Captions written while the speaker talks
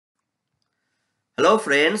Hello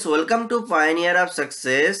friends, welcome to Pioneer of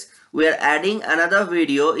Success. We are adding another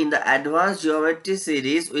video in the Advanced Geometry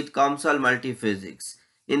series with COMSOL Multiphysics.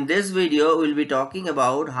 In this video, we'll be talking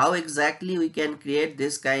about how exactly we can create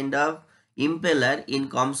this kind of impeller in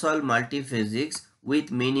COMSOL Multiphysics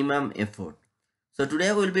with minimum effort. So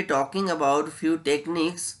today we'll be talking about few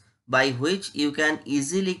techniques by which you can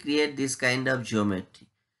easily create this kind of geometry.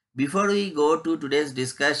 Before we go to today's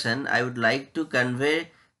discussion, I would like to convey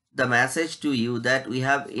the message to you that we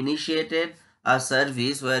have initiated a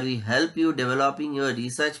service where we help you developing your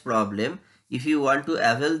research problem. If you want to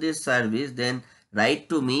avail this service, then write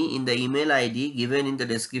to me in the email ID given in the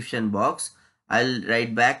description box. I'll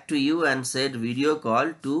write back to you and set video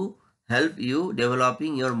call to help you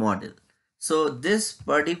developing your model. So this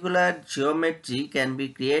particular geometry can be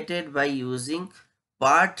created by using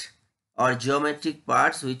part or geometric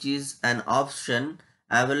parts, which is an option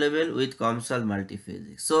available with COMSOL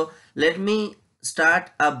Multiphysics. So let me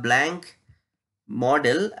start a blank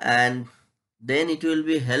model and then it will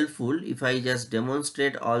be helpful if I just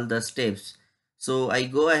demonstrate all the steps. So I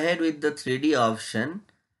go ahead with the 3D option.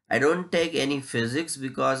 I don't take any physics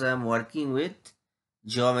because I am working with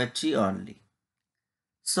geometry only.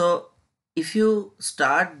 So if you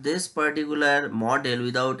start this particular model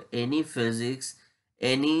without any physics,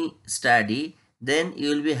 any study, then you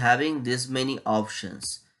will be having this many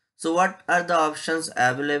options. So what are the options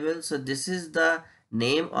available? So this is the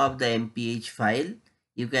name of the MPH file.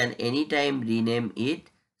 You can anytime rename it.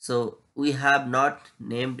 So we have not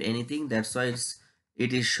named anything. That's why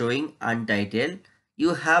it is showing untitled.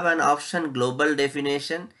 You have an option global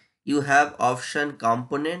definition. You have option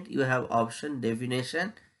component. You have option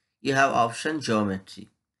definition. You have option geometry.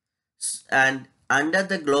 And under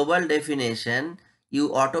the global definition,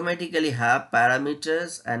 you automatically have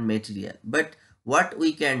parameters and material. But what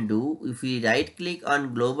we can do, if we right click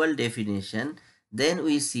on global definition, then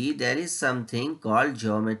we see there is something called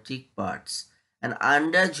geometric parts. And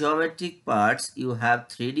under geometric parts, you have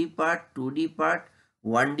 3D part, 2D part,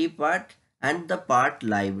 1D part, and the part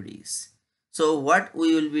libraries. So what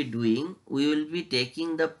we will be doing, we will be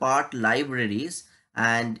taking the part libraries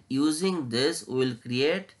and using this we will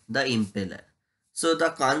create the impeller. So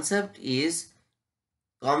the concept is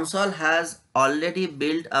COMSOL has already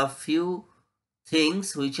built a few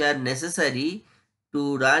things which are necessary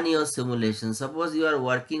to run your simulation. Suppose you are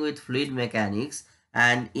working with fluid mechanics,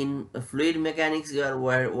 and in fluid mechanics you are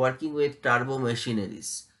working with turbo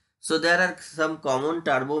machineries. So there are some common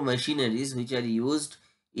turbo machineries which are used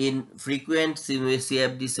in frequent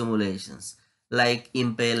CFD simulations like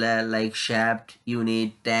impeller, like shaft,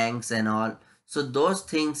 unit, tanks and all. So those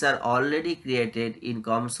things are already created in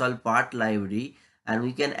COMSOL part library, and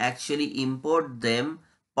we can actually import them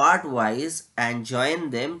part wise and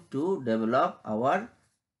join them to develop our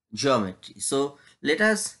geometry. So let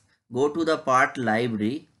us go to the part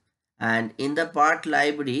library, and in the part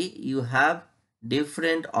library you have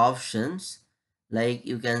different options. Like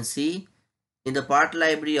you can see in the part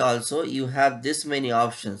library also you have this many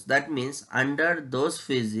options. That means under those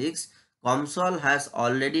physics, COMSOL has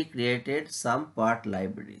already created some part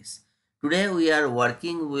libraries. Today we are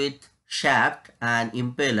working with shaft and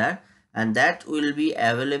impeller, and that will be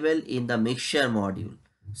available in the mixture module.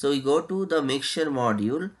 So we go to the mixture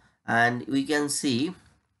module and we can see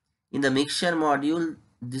in the mixture module,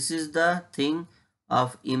 this is the thing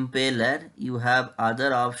of impeller. You have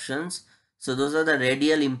other options. So those are the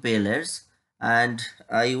radial impellers, and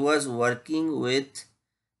I was working with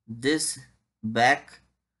this back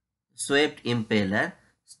swept impeller.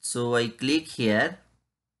 So I click here.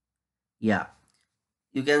 Yeah,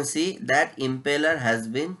 you can see that impeller has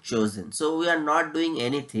been chosen. So we are not doing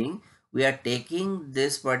anything. We are taking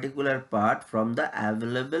this particular part from the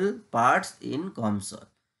available parts in COMSOL.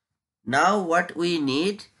 Now what we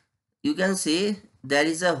need, you can see there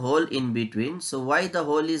is a hole in between. So why the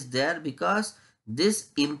hole is there? Because this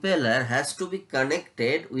impeller has to be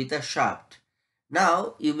connected with a shaft.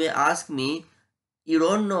 Now you may ask me, you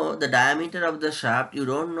don't know the diameter of the shaft, you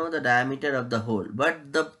don't know the diameter of the hole.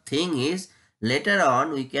 But the thing is, later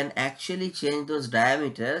on we can actually change those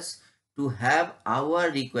diameters to have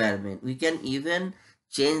our requirement. We can even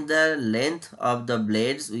change the length of the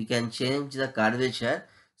blades, we can change the curvature.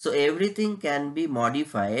 So everything can be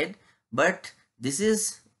modified, but this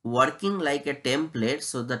is working like a template.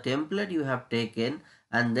 So the template you have taken,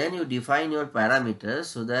 and then you define your parameters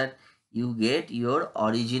so that you get your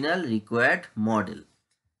original required model.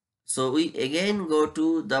 So we again go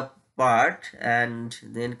to the part and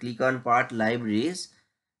then click on part libraries,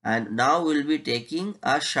 and now we'll be taking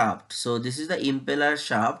a shaft. So this is the impeller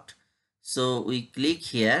shaft. So we click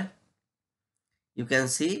here. You can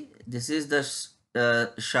see this is the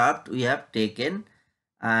shaft we have taken,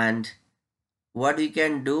 and what we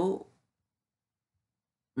can do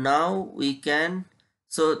now, we can,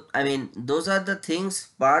 so I mean those are the things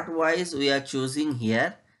part wise we are choosing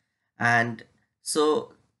here. And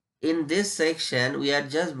so in this section we are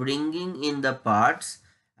just bringing in the parts,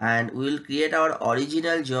 and we will create our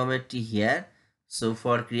original geometry here. So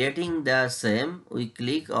for creating the same, we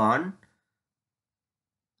click on,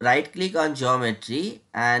 right click on geometry,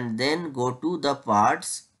 and then go to the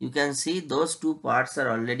parts. You can see those two parts are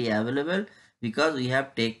already available because we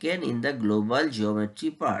have taken in the global geometry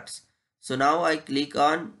parts. So now I click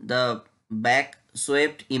on the back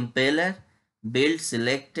swept impeller, build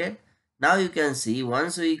selected. Now you can see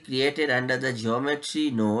once we created under the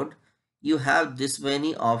geometry node, you have this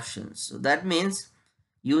many options. So that means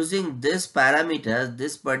using this parameters,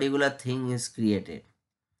 this particular thing is created.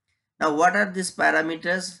 Now what are these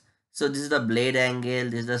parameters? So this is the blade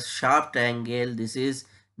angle, this is the shaft angle, this is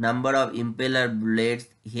number of impeller blades.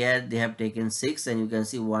 Here they have taken 6, and you can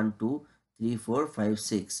see 1, 2, 3, 4, 5,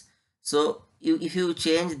 6. So if you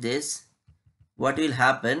change this, what will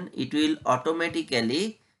happen? It will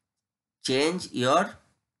automatically change your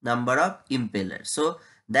number of impellers. So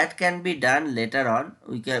that can be done later on.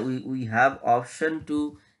 We have option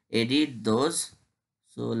to edit those.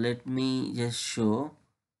 So let me just show.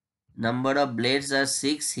 Number of blades are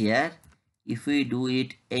 6 here. If we do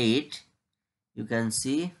it 8, you can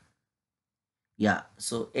see, yeah,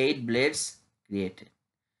 so 8 blades created.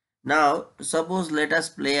 Now suppose let us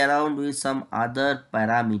play around with some other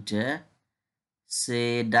parameter,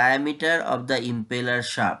 say diameter of the impeller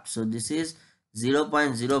shaft. So this is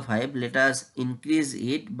 0.05. Let us increase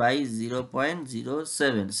it by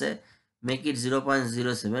 0.07. Say make it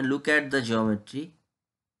 0.07. Look at the geometry.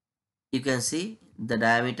 You can see the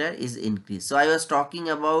diameter is increased. So I was talking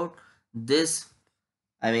about this,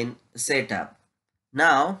 I mean setup.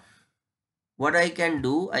 Now what I can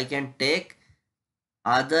do, I can take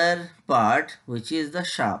other part which is the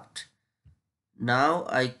shaft. Now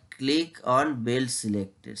I click on build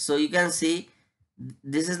selected. So you can see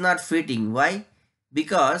this is not fitting. Why?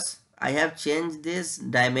 Because I have changed this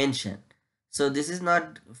dimension. So this is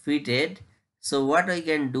not fitted. So what I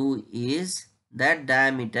can do is that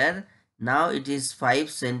diameter, now it is 5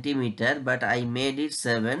 centimeter, but I made it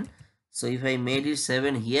 7. So if I made it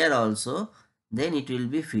 7 here also, then it will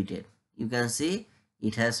be fitted. You can see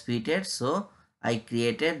it has fitted. So I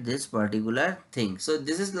created this particular thing. So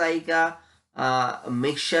this is like a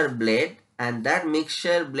mixture blade, and that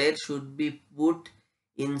mixture blade should be put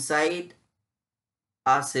inside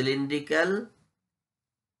a cylindrical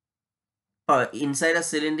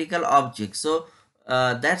object. So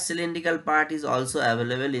that cylindrical part is also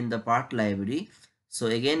available in the part library. So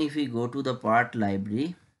again, if we go to the part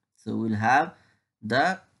library, so we'll have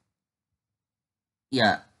the,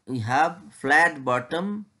 yeah, we have flat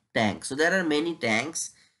bottom tank. So there are many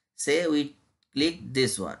tanks. Say we click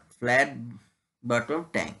this one, flat bottom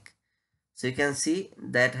tank. So you can see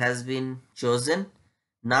that has been chosen.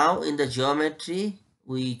 Now in the geometry,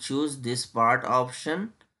 we choose this part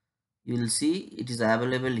option. You will see it is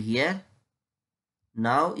available here.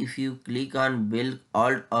 Now if you click on build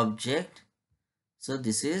alt object, so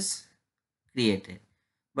this is created.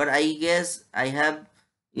 But I guess I have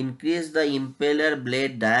increased the impeller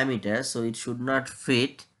blade diameter, so it should not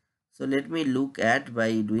fit. So let me look at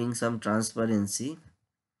by doing some transparency.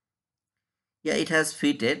 Yeah, it has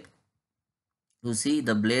fitted. You see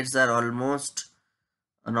the blades are almost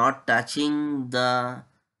not touching the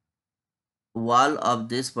wall of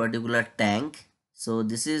this particular tank. So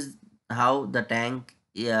this is how the tank,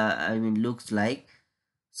 yeah, I mean looks like.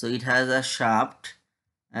 So it has a shaft,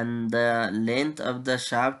 and the length of the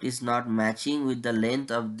shaft is not matching with the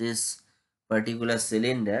length of this particular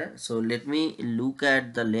cylinder. So let me look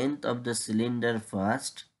at the length of the cylinder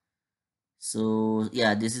first. So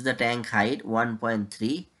yeah, this is the tank height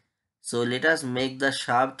 1.3. So let us make the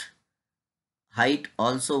shaft height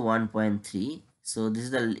also 1.3. So this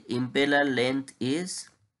is the impeller length is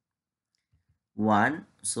 1.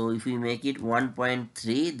 So if we make it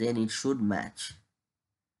 1.3, then it should match.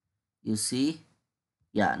 You see,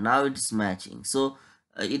 yeah, now it's matching. So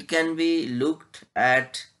it can be looked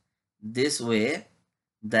at this way,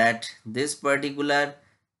 that this particular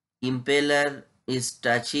impeller is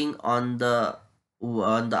touching on the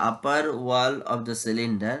upper wall of the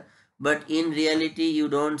cylinder, but in reality you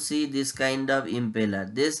don't see this kind of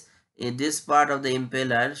impeller. This part of the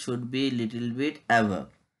impeller should be little bit above.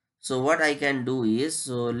 So what I can do is,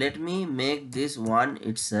 so let me make this one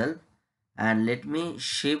itself, and let me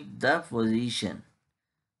shift the position.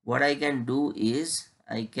 What I can do is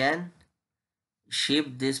I can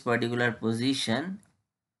shift this particular position.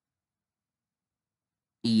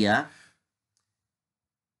 Yeah,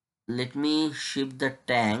 let me shift the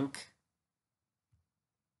tank.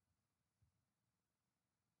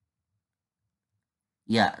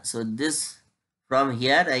 Yeah, so this from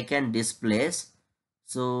here I can displace.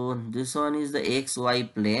 So this one is the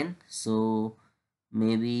XY plane. So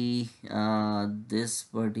maybe this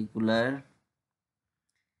particular,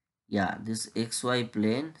 yeah, this XY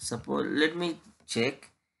plane. Suppose, let me check.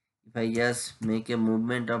 If I just make a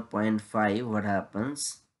movement of 0.5, what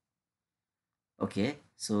happens? Okay,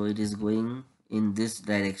 so it is going in this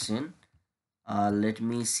direction. Let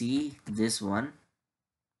me see this one.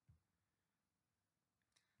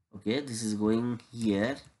 Okay, this is going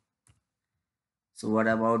here. So what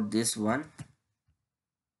about this one?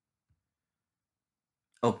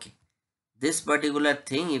 Okay, this particular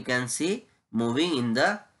thing you can see moving in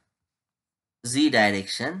the z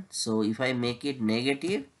direction. So if I make it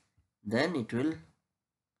negative, then it will,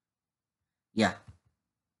 yeah,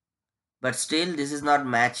 but still this is not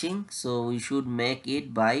matching, so we should make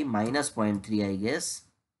it by minus 0.3, I guess.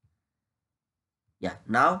 Yeah,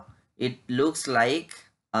 now it looks like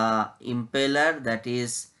a impeller that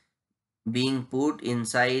is being put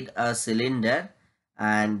inside a cylinder,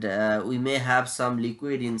 and we may have some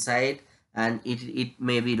liquid inside, and it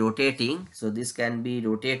may be rotating. So this can be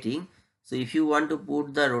rotating. So if you want to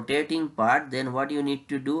put the rotating part, then what you need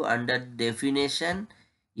to do, under definition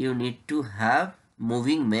you need to have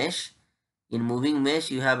moving mesh. In moving mesh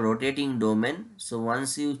you have rotating domain. So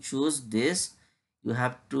once you choose this, you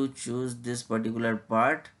have to choose this particular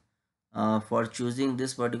part. For choosing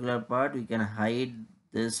this particular part, we can hide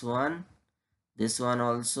this one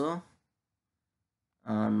also,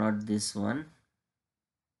 not this one.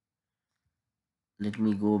 Let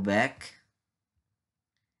me go back.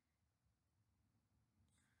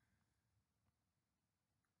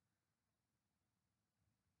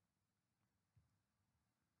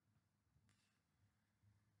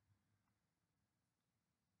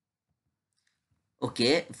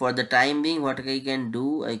 Okay, for the time being, what I can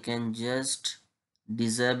do, I can just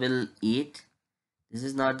disable it. This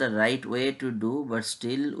is not the right way to do, but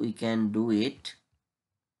still we can do it.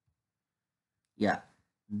 Yeah,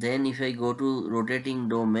 then if I go to rotating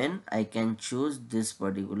domain, I can choose this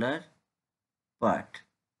particular part.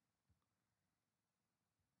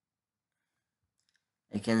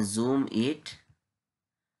 I can zoom it,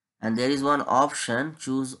 and there is one option,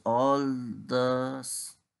 choose all the,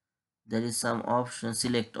 there is some option,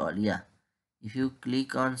 select all. Yeah, if you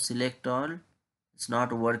click on select all, it's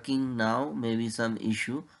not working now, maybe some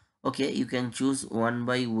issue. Okay, you can choose one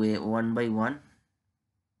by one.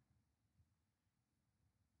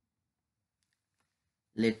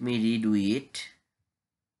 Let me redo it.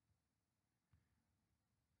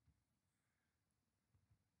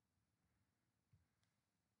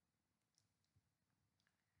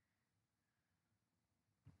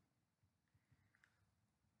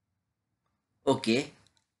 Okay,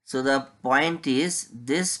 so the point is,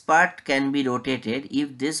 this part can be rotated.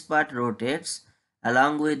 If this part rotates,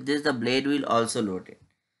 along with this the blade will also rotate.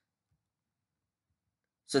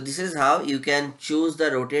 So this is how you can choose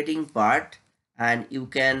the rotating part, and you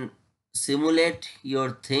can simulate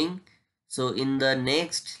your thing. So in the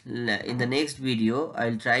next video,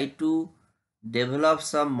 I'll try to develop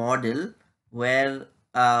some model where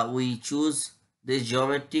we choose these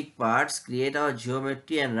geometric parts, create our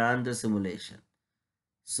geometry and run the simulation.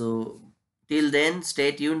 So till then,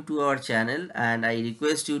 stay tuned to our channel, and I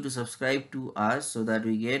request you to subscribe to us so that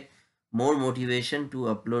we get more motivation to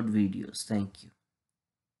upload videos. Thank you.